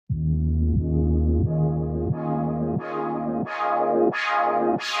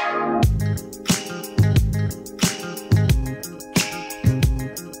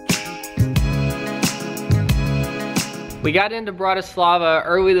We got into Bratislava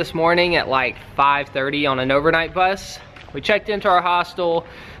early this morning at like 5:30 on an overnight bus. We checked into our hostel,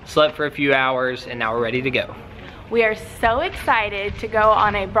 slept for a few hours, and now we're ready to go. We are so excited to go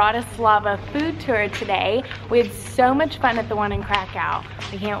on a Bratislava food tour today. We had so much fun at the one in Krakow.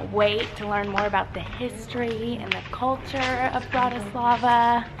 We can't wait to learn more about the history and the culture of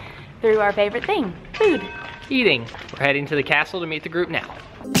Bratislava through our favorite thing, food. Eating. We're heading to the castle to meet the group now.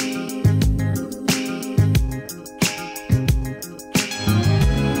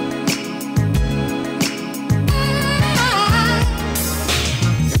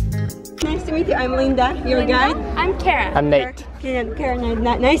 I'm Linda, your guide. I'm Karen. I'm Nate. Karen,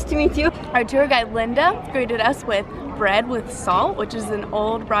 nice to meet you. Our tour guide Linda greeted us with bread with salt, which is an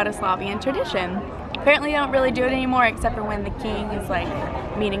old Bratislavian tradition. Apparently they don't really do it anymore except for when the king is like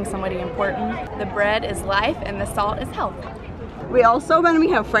meeting somebody important. The bread is life and the salt is health. We also, when we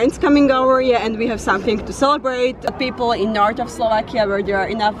have friends coming over, and we have something to celebrate, people in north of Slovakia where there are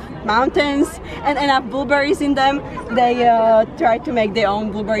enough mountains and enough blueberries in them, they try to make their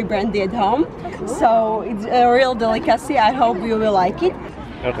own blueberry brandy at home. So it's a real delicacy. I hope you will like it.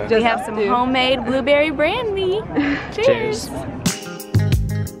 Okay. We have some homemade blueberry brandy. Cheers.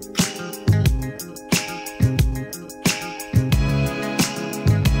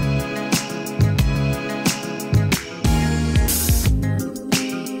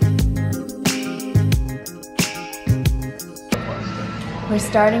 We're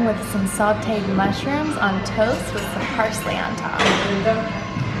starting with some sauteed mushrooms on toast with some parsley on top.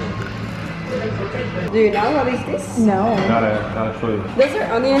 Do you know what is this? No. Not a clue. Those are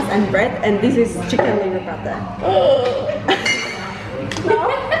onions and bread, and this is chicken liver pate.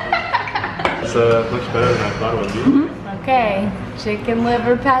 This looks better than I thought it would be. Okay, chicken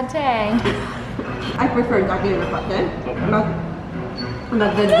liver pate. I prefer duck liver pate, but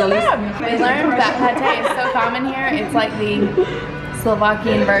that's delicious. We learned that pate is so common here. It's like the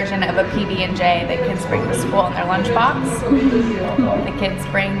Slovakian version of a PB&J that kids bring to school in their lunchbox. The kids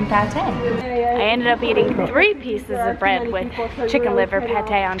bring pate. I ended up eating 3 pieces of bread with chicken liver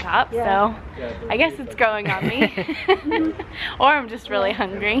pate on top, so I guess it's growing on me. Or I'm just really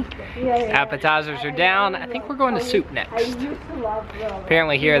hungry. Appetizers are down. I think we're going to soup next.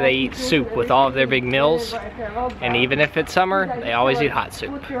 Apparently here they eat soup with all of their big meals, and even if it's summer, they always eat hot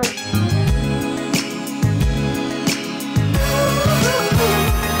soup.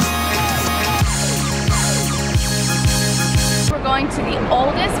 Going to the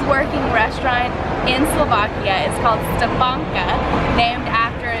oldest working restaurant in Slovakia. It's called Stefanka, named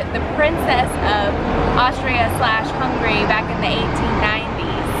after the princess of Austria/Hungary back in the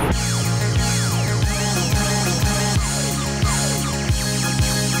 1890s.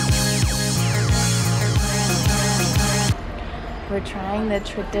 We're trying the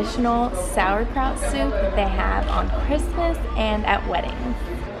traditional sauerkraut soup that they have on Christmas and at weddings.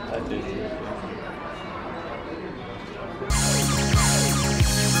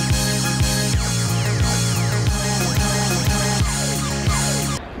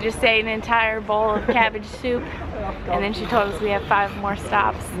 Just ate an entire bowl of cabbage soup, and then she told us we have 5 more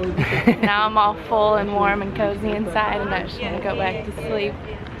stops. Now I'm all full and warm and cozy inside, and I just want to go back to sleep.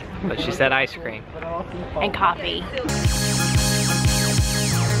 But she said ice cream. And coffee.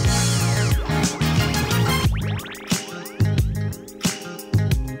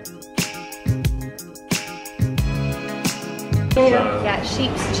 Yeah,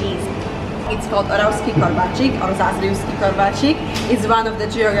 sheep's cheese. It's called Oravský korbáčik or Záhřebský korbáčik. It's one of the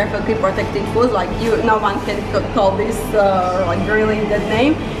geographically protected foods. Like no one can call this like really that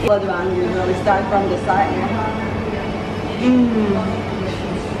name. Blood one usually start from the side.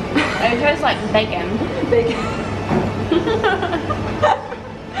 It tastes like bacon. Bacon.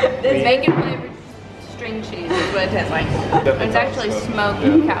 It's bacon flavored string cheese is what it tastes like. It's actually smoked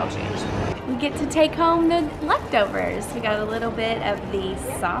cow cheese. We get to take home the leftovers. We got a little bit of the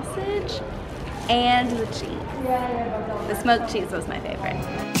sausage and the cheese. The smoked cheese was my favorite.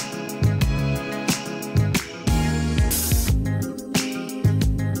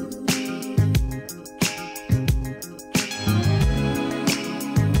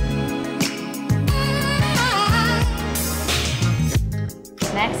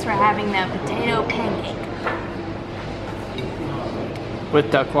 Next we're having the potato pancake.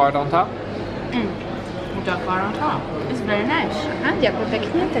 With duck lard on top? Duck lard on top. It's very nice. Ďakujem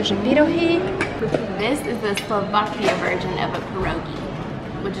pekne, takže pyrohy. This is the Slovakia version of a pierogi,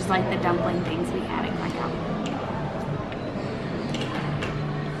 which is like the dumpling things we had in Krakow.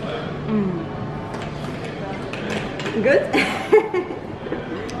 Good?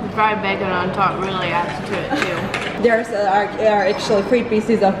 Fried bacon on top really adds to it too. There's are actually 3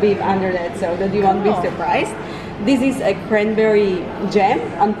 pieces of beef under that, so that you won't be surprised. This is a cranberry jam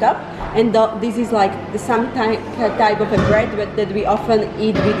on top, and this is like some type of a bread that we often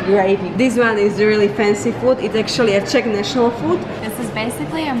eat with gravy. This one is really fancy food. It's actually a Czech national food. This is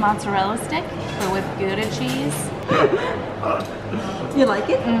basically a mozzarella stick, but with Gouda cheese. You like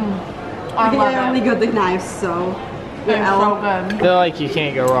it? I love I only got the knives, so it's so good. I feel like you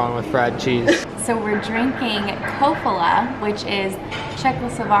can't go wrong with fried cheese. So we're drinking Kofola, which is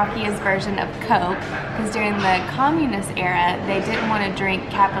Czechoslovakia's version of Coke, because during the communist era, they didn't want to drink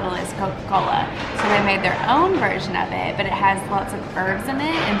capitalist Coca-Cola. So they made their own version of it, but it has lots of herbs in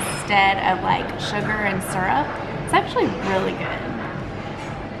it instead of like sugar and syrup. It's actually really good.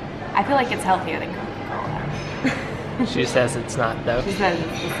 I feel like it's healthier than Coca-Cola. She says it's not though. She says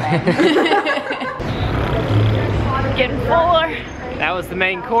it's the same. Getting fuller. That was the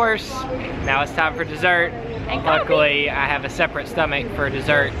main course. Now it's time for dessert. Luckily, I have a separate stomach for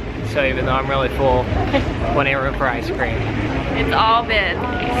dessert, so even though I'm really full, plenty of room for ice cream. It's all been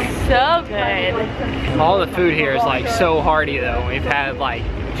so good. All the food here is like so hearty though. We've had like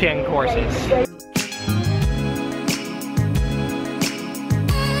 10 courses.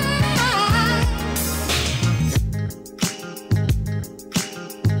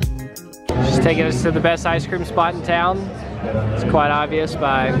 She's taking us to the best ice cream spot in town. It's quite obvious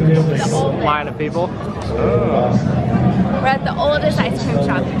by this line of people. We're at the oldest ice cream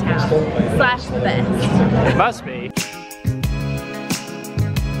shop in town, slash the best. It must be.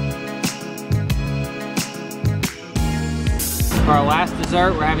 For our last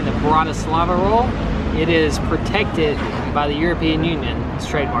dessert, we're having the Bratislava roll. It is protected by the European Union. It's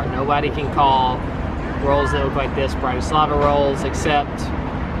trademarked. Nobody can call rolls that look like this Bratislava rolls except,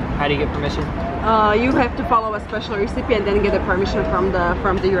 how do you get permission? You have to follow a special recipe and then get a permission from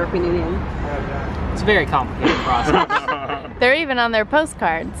the European Union. It's a very complicated process. They're even on their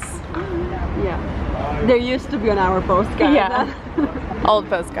postcards. Yeah. They used to be on our postcards. Yeah. Old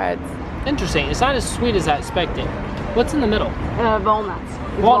postcards. Interesting. It's not as sweet as I expected. What's in the middle? Walnuts.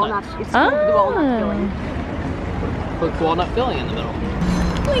 It's Walnuts. It's cooked walnut filling. Cooked walnut filling in the middle.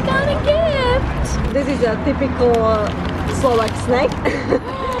 We got a gift! This is a typical Slovak snack.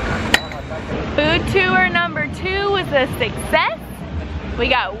 Food tour number 2 was a success. We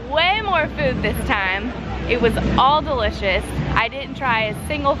got way more food this time. It was all delicious. I didn't try a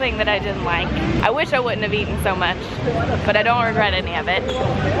single thing that I didn't like. I wish I wouldn't have eaten so much, but I don't regret any of it.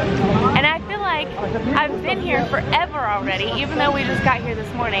 And I feel like I've been here forever already, even though we just got here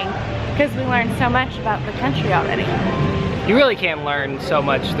this morning, because we learned so much about the country already. You really can learn so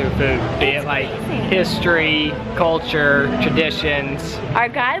much through food, be it like history, culture, traditions. Our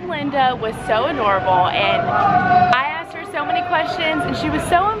guide Linda was so adorable, and I asked her so many questions and she was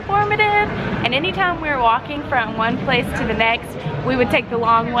so informative, and anytime we were walking from one place to the next, we would take the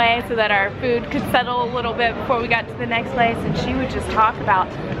long way so that our food could settle a little bit before we got to the next place, and she would just talk about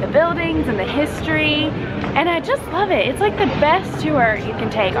the buildings and the history, and I just love it. It's like the best tour you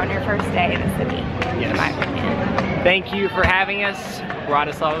can take on your first day in the city, in my opinion. Thank you for having us,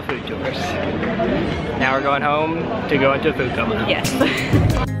 Bratislava Food Tours. Now we're going home to go into a food coma. Yes.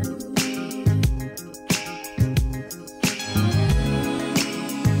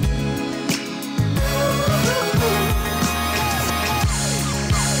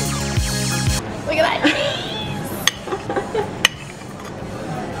 Look at that cheese!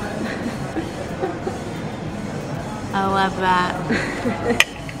 I love that.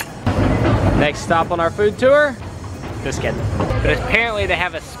 Next stop on our food tour, just kidding. But apparently they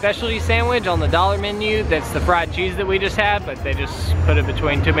have a specialty sandwich on the dollar menu that's the fried cheese that we just had, but they just put it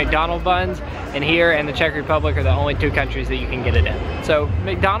between 2 McDonald's buns, and here and the Czech Republic are the only 2 countries that you can get it in. So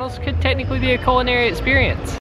McDonald's could technically be a culinary experience.